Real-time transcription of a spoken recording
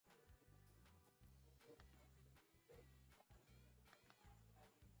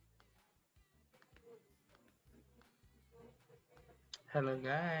Hello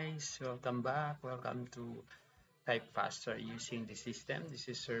guys, welcome back. Welcome to Type Faster using the system. This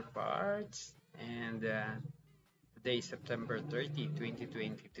is Sir Parts and today is September 30,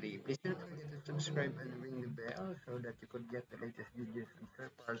 2023. Please don't forget to subscribe and ring the bell so that you could get the latest videos from Sir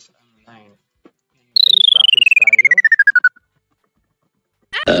Parts online. Okay, practice tayo.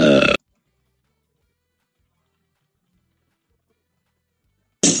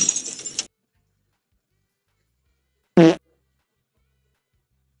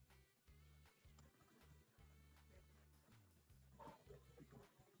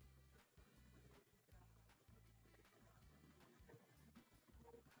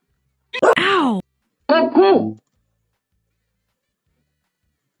 Ow!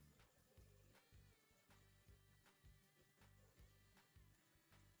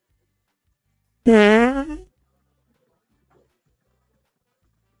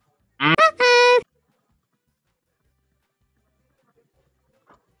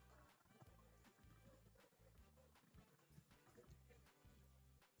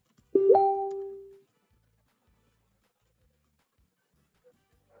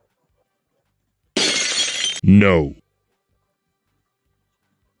 No.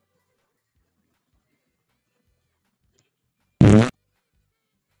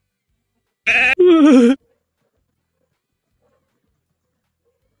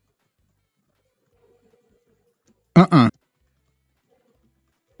 Uh-uh.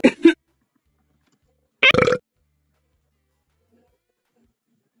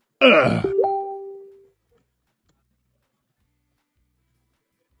 Ugh.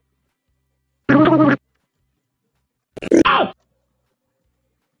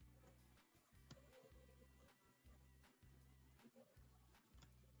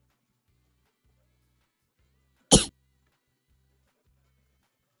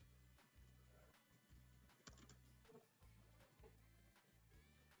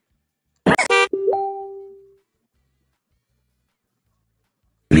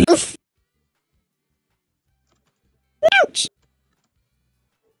 Ouch!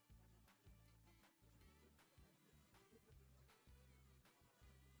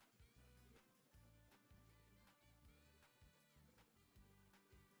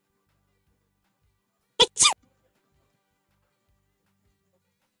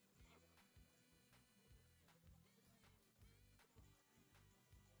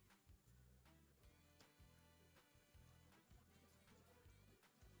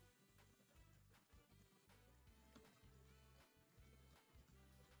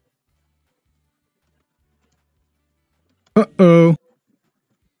 Uh-oh.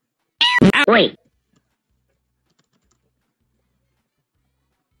 Wait.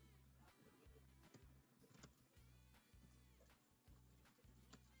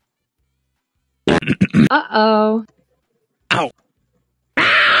 Uh-oh. Ow.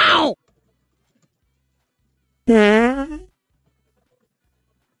 Ow!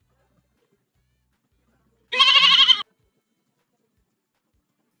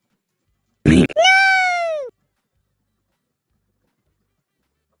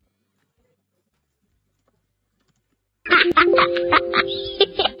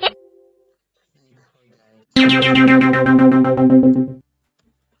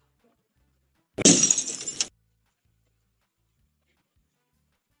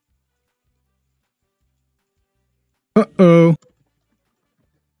 Uh-oh.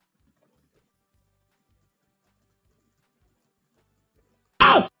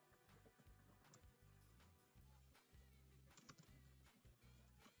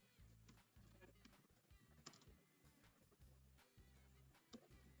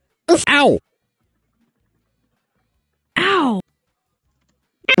 Ow! Ow!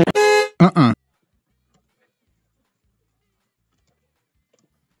 Uh-uh.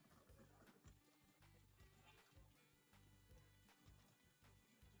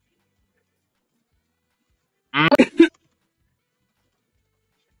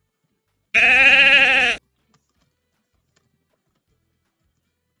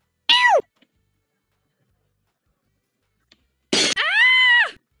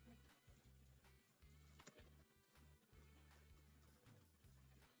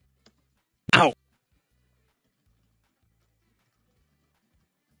 Ow!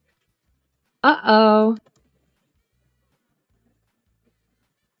 Uh-oh.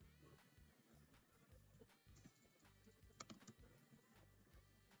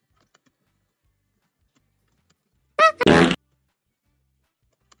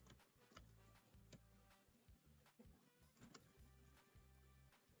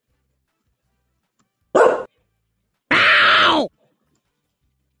 Ow!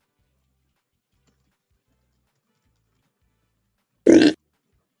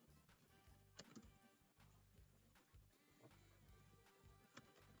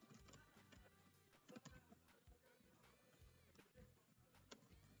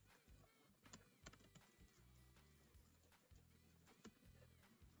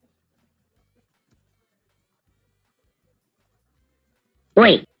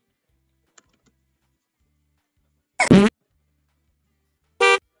 Wait.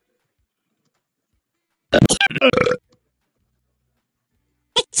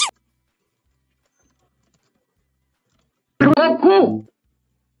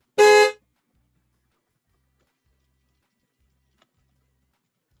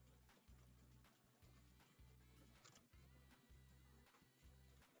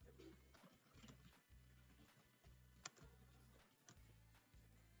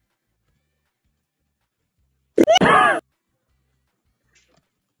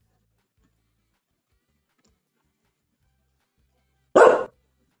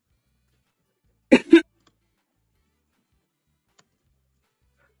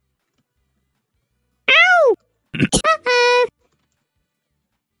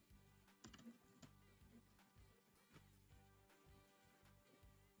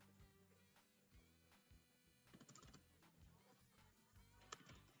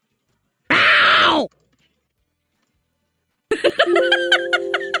 Ow!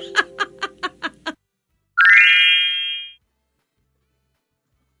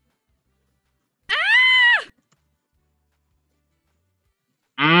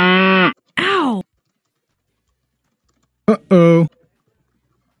 Ow! Uh-oh.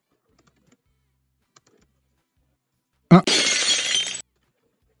 Uh.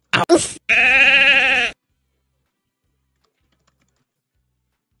 Ow.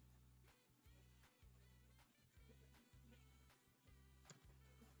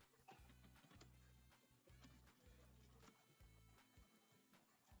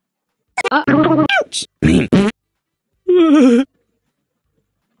 Uh-oh. Ouch!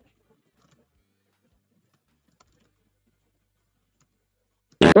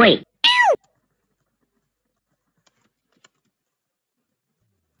 Wait.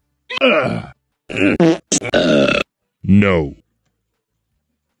 Uh. No.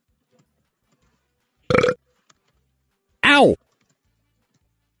 Ow!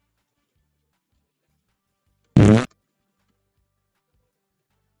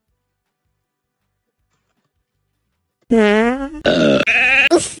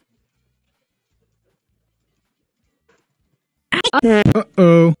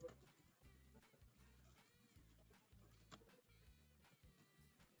 Uh-oh.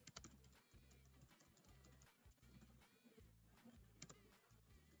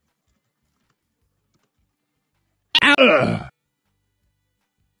 Ow.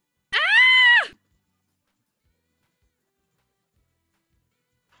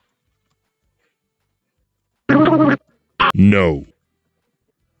 No.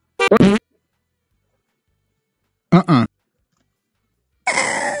 Uh-uh.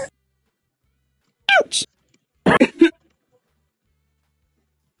 Ouch!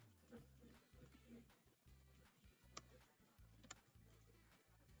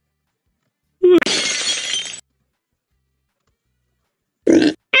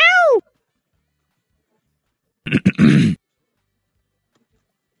 Ow!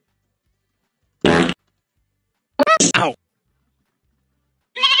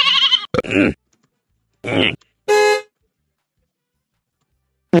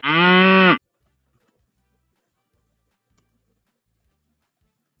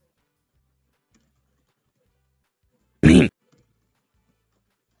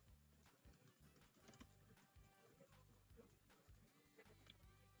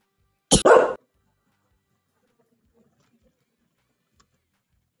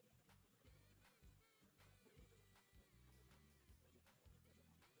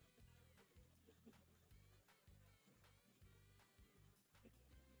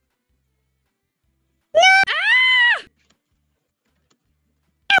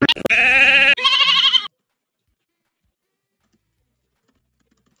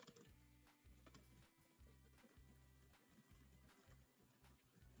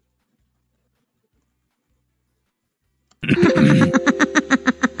 Guys,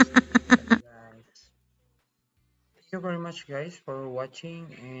 thank you very much, guys, for watching.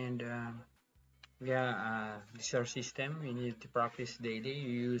 And yeah, this is our system. We need to practice daily. You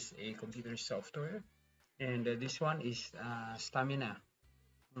use a computer software, and this one is Stamina.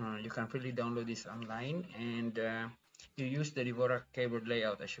 You can freely download this online, and you use the Dvorak keyboard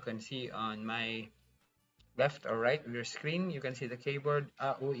layout. As you can see on my left or right of your screen, you can see the keyboard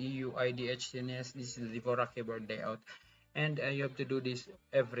A, O, E, U, I, D, H, T, N, S. This is the Dvorak keyboard layout, and you have to do this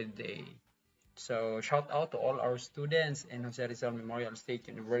every day. So shout out to all our students in Jose Rizal Memorial State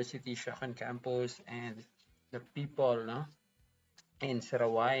University, Shakan campus, and the people, no, in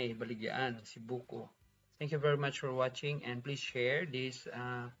Saraway, Baligyan, Sibuko. Thank you very much for watching, and please share this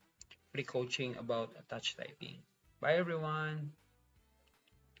free coaching about touch typing. Bye everyone.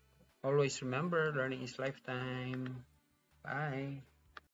 Always remember, learning is lifetime. Bye.